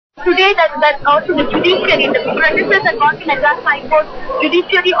today that also the judiciary, the protesters have gone to Madras High Court.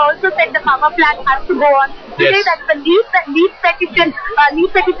 Judiciary also said the power plant has to go on. Today that the leave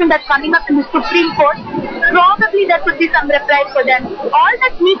petition that's coming up in the Supreme Court, probably there could be some reprise for them. All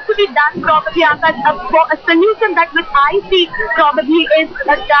that needs to be done probably, Akash, a solution that which I see probably is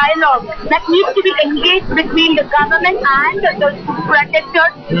a dialogue that needs to be engaged between the government and the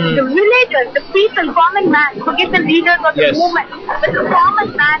protesters, the villagers, the people, common man, forget the leaders of the movement, but the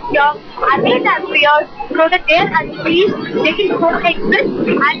common man here, allay their fears so that they are at peace, they can coexist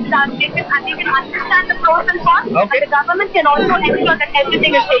and they can understand the pros and cons, and the government can also ensure that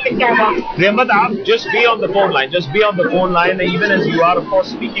everything is taken care of. Priyambada, just be on the phone line. Just be on the phone line, even as you are, of course,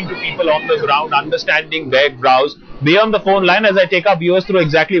 speaking to people on the ground, understanding their brows. Be on the phone line as I take our viewers through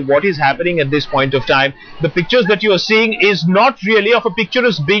exactly what is happening at this point of time. The pictures that you are seeing is not really of a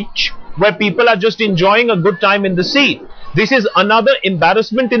picturesque beach where people are just enjoying a good time in the sea. This is another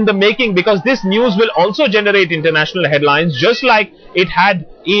embarrassment in the making, because this news will also generate international headlines, just like it had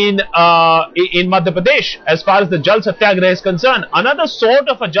in Madhya Pradesh as far as the Jal Satyagraha is concerned. Another sort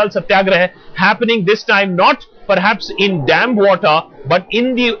of a Jal Satyagraha happening this time, not perhaps in dam water, but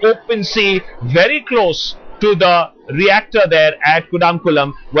in the open sea, very close to the reactor there at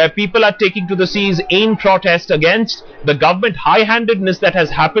Kudankulam, where people are taking to the seas in protest against the government high-handedness that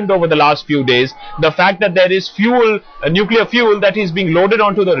has happened over the last few days, the fact that there is fuel, nuclear fuel that is being loaded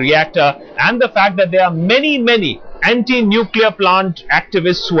onto the reactor, and the fact that there are many anti-nuclear plant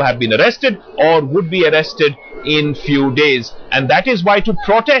activists who have been arrested or would be arrested in few days. And that is why, to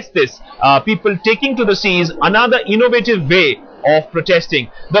protest this, people taking to the seas, another innovative way of protesting.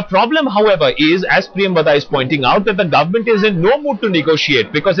 The problem, however, is, as Priyambada is pointing out, that the government is in no mood to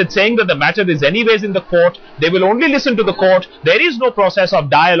negotiate, because it's saying that the matter is anyways in the court. They will only listen to the court. There is no process of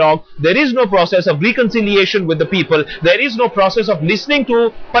dialogue. There is no process of reconciliation with the people. There is no process of listening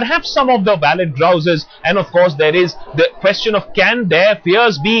to perhaps some of the valid grouses. And of course, there is the question of, can their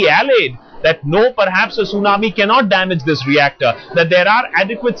fears be allayed? That no, perhaps a tsunami cannot damage this reactor, that there are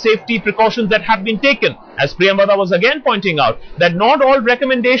adequate safety precautions that have been taken. As Priyambada was again pointing out, that not all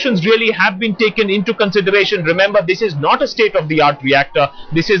recommendations really have been taken into consideration. Remember, this is not a state-of-the-art reactor.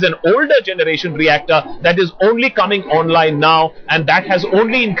 This is an older generation reactor that is only coming online now, and that has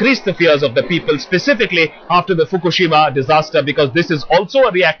only increased the fears of the people, specifically after the Fukushima disaster, because this is also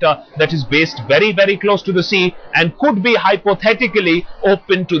a reactor that is based very close to the sea and could be hypothetically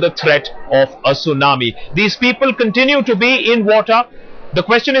open to the threat of a tsunami. These people continue to be in water. The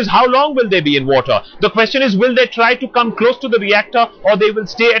question is, how long will they be in water? The question is, will they try to come close to the reactor, or they will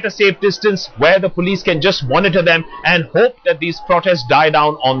stay at a safe distance where the police can just monitor them and hope that these protests die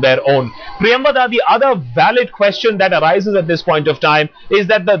down on their own? Priyambada, the other valid question that arises at this point of time is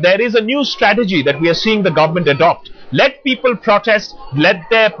that there is a new strategy that we are seeing the government adopt. Let people protest, let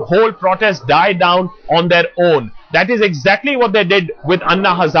their whole protest die down on their own. That is exactly what they did with Anna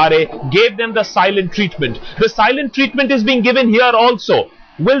Hazare, gave them the silent treatment. The silent treatment is being given here also.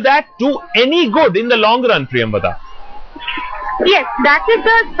 Will that do any good in the long run, Priyambada? Yes, that is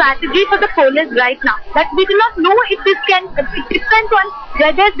the strategy for the police right now. That we do not know if this can, it depends on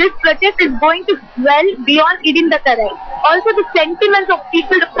whether this protest is going to well beyond Idianthakarai. Also the sentiments of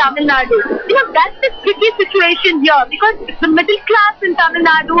people of Tamil Nadu. You know, that's the tricky situation here, because the middle class in Tamil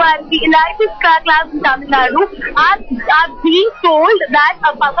Nadu and the elitist class in Tamil Nadu are being told that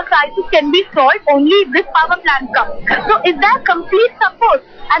a power crisis can be solved only if this power plant comes. So is there complete support?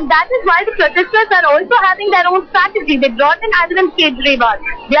 And that is why the protesters are also having their own strategy. They brought in President Kejriwal.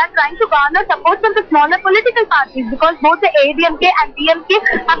 They are trying to garner support from the smaller political parties, because both the ADMK and DMK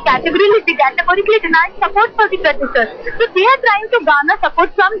have categorically denied support for the protesters. So they are trying to garner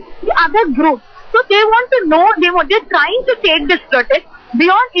support from the other groups. So they want to know, they're trying to take this protest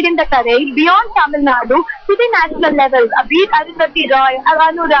beyond Idianthakarai, beyond Tamil Nadu, to the national level. Be it Arundhati Roy,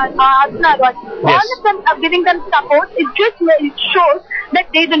 Anurag, Archana Roy, all of them are giving them support. It shows that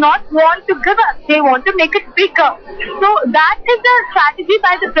they do not want to give up. They want to make it bigger. So that is the strategy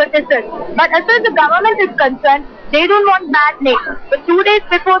by the protesters. But as far as the government is concerned, they don't want bad name. But 2 days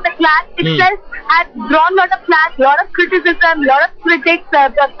before, the clash itself has drawn a lot of flack, a lot of criticism, a lot of critics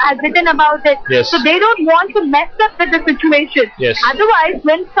have written about it. Yes. So they don't want to mess up with the situation. Yes. Otherwise,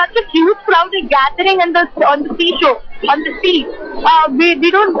 when such a huge crowd is gathering on the seashore, on the sea, we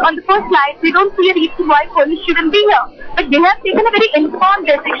don't, on the first slide, we don't see a reason why police shouldn't be here. But they have taken a very informed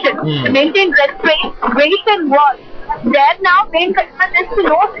decision to maintain restraint, wait and watch. Their now main concern is to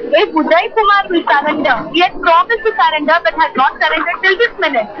know if Uday Kumar will surrender. He had promised to surrender but has not surrendered till this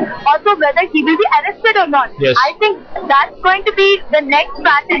minute. Also whether he will be arrested or not. Yes. I think that's going to be the next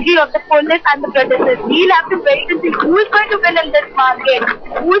strategy of the police and the protesters. We'll have to wait and see who is going to win in this market,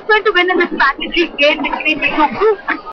 who is going to win in this strategy game between the two groups.